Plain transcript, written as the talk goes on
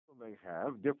may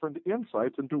have different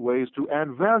insights into ways to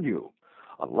add value.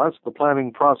 Unless the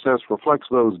planning process reflects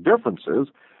those differences,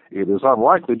 it is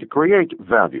unlikely to create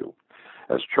value.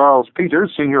 As Charles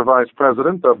Peters, Senior Vice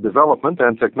President of Development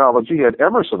and Technology at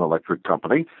Emerson Electric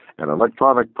Company, an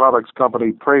electronic products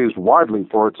company praised widely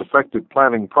for its effective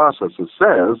planning processes,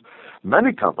 says,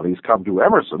 many companies come to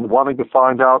Emerson wanting to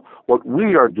find out what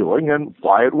we are doing and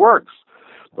why it works.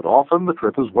 But often the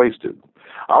trip is wasted.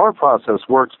 Our process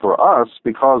works for us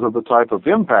because of the type of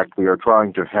impact we are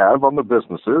trying to have on the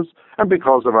businesses and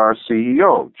because of our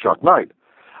CEO, Chuck Knight,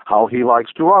 how he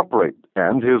likes to operate,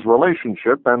 and his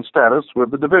relationship and status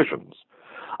with the divisions.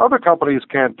 Other companies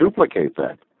can't duplicate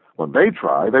that. When they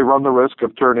try, they run the risk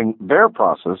of turning their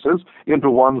processes into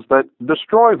ones that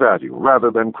destroy value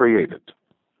rather than create it.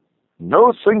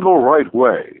 No single right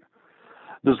way.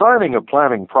 Designing a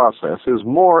planning process is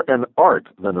more an art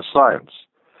than a science.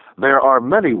 There are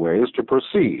many ways to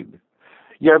proceed.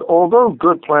 Yet, although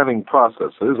good planning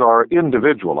processes are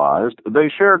individualized, they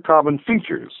share common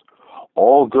features.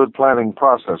 All good planning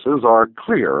processes are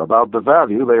clear about the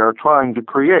value they are trying to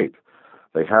create.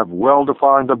 They have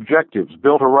well-defined objectives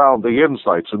built around the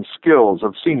insights and skills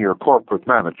of senior corporate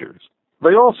managers.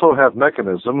 They also have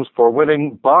mechanisms for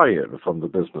winning buy-in from the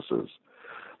businesses.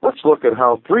 Let's look at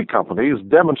how three companies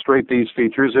demonstrate these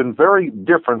features in very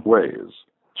different ways.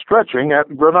 Stretching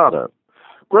at Granada.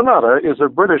 Granada is a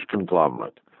British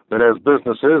conglomerate that has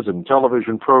businesses in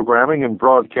television programming and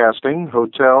broadcasting,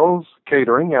 hotels,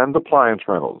 catering, and appliance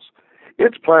rentals.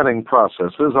 Its planning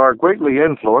processes are greatly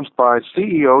influenced by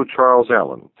CEO Charles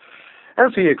Allen.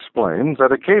 As he explains,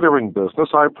 at a catering business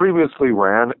I previously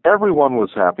ran, everyone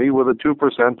was happy with a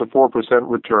 2% to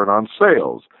 4% return on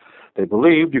sales. They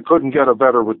believed you couldn't get a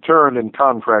better return in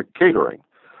contract catering.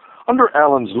 Under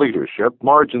Allen's leadership,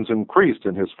 margins increased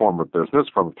in his former business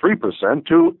from 3%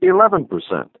 to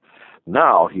 11%.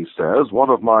 Now, he says, one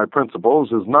of my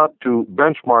principles is not to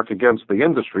benchmark against the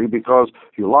industry because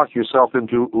you lock yourself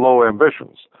into low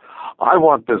ambitions. I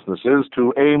want businesses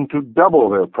to aim to double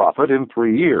their profit in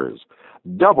 3 years.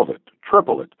 Double it,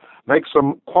 triple it, make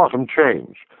some quantum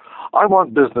change. I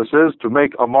want businesses to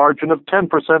make a margin of 10%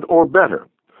 or better.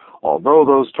 Although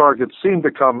those targets seem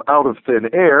to come out of thin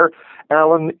air,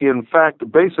 Allen, in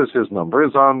fact, bases his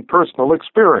numbers on personal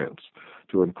experience.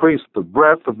 To increase the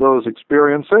breadth of those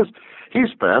experiences, he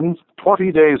spends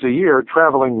 20 days a year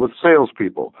traveling with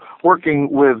salespeople, working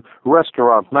with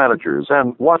restaurant managers,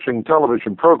 and watching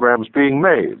television programs being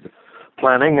made.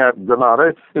 Planning at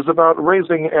Granada is about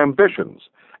raising ambitions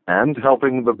and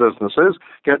helping the businesses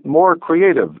get more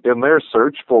creative in their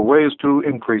search for ways to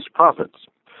increase profits.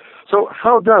 So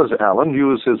how does Allen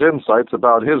use his insights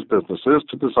about his businesses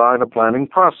to design a planning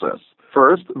process?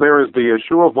 First, there is the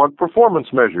issue of what performance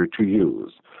measure to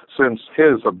use. Since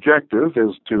his objective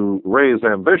is to raise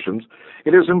ambitions,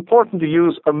 it is important to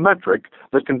use a metric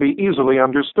that can be easily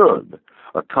understood.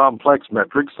 A complex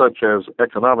metric such as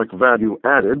economic value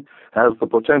added has the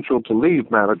potential to leave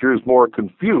managers more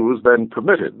confused than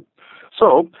committed.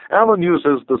 So, Allen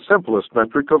uses the simplest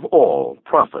metric of all,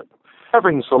 profit.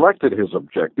 Having selected his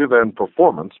objective and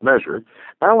performance measure,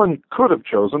 Allen could have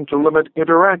chosen to limit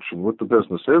interaction with the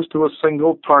businesses to a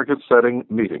single target-setting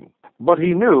meeting. But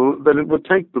he knew that it would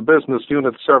take the business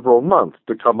unit several months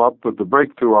to come up with the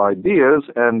breakthrough ideas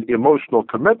and emotional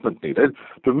commitment needed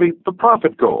to meet the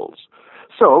profit goals.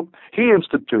 So he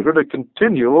instituted a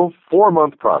continual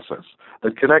 4-month process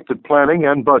that connected planning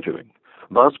and budgeting.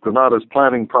 Thus, Granada's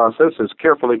planning process is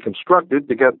carefully constructed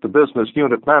to get the business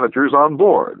unit managers on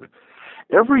board.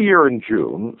 Every year in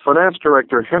June, Finance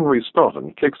Director Henry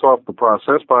Stoughton kicks off the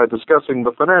process by discussing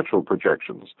the financial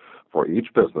projections for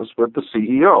each business with the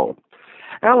CEO.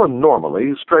 Allen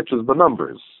normally stretches the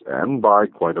numbers, and by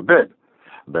quite a bit.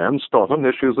 Then Stoughton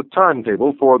issues a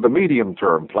timetable for the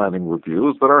medium-term planning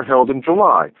reviews that are held in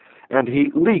July, and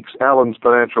he leaks Allen's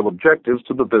financial objectives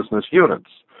to the business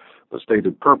units. The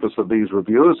stated purpose of these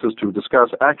reviews is to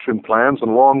discuss action plans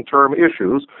and long-term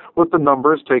issues, with the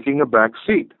numbers taking a back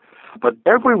seat. But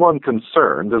everyone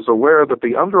concerned is aware that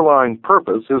the underlying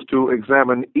purpose is to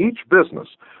examine each business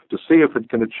to see if it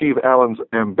can achieve Allen's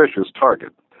ambitious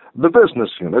target. The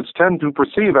business units tend to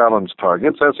perceive Allen's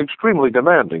targets as extremely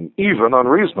demanding, even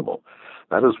unreasonable.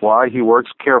 That is why he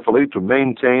works carefully to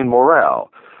maintain morale.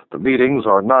 The meetings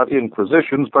are not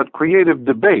inquisitions, but creative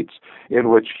debates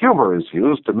in which humor is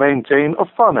used to maintain a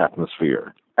fun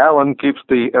atmosphere. Allen keeps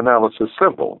the analysis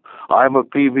simple. I'm a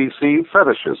PVC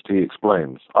fetishist, he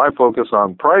explains. I focus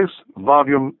on price,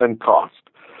 volume, and cost.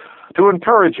 To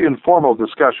encourage informal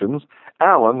discussions,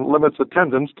 Allen limits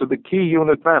attendance to the key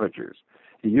unit managers.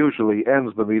 He usually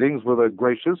ends the meetings with a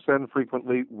gracious and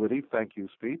frequently witty thank you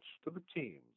speech to the team.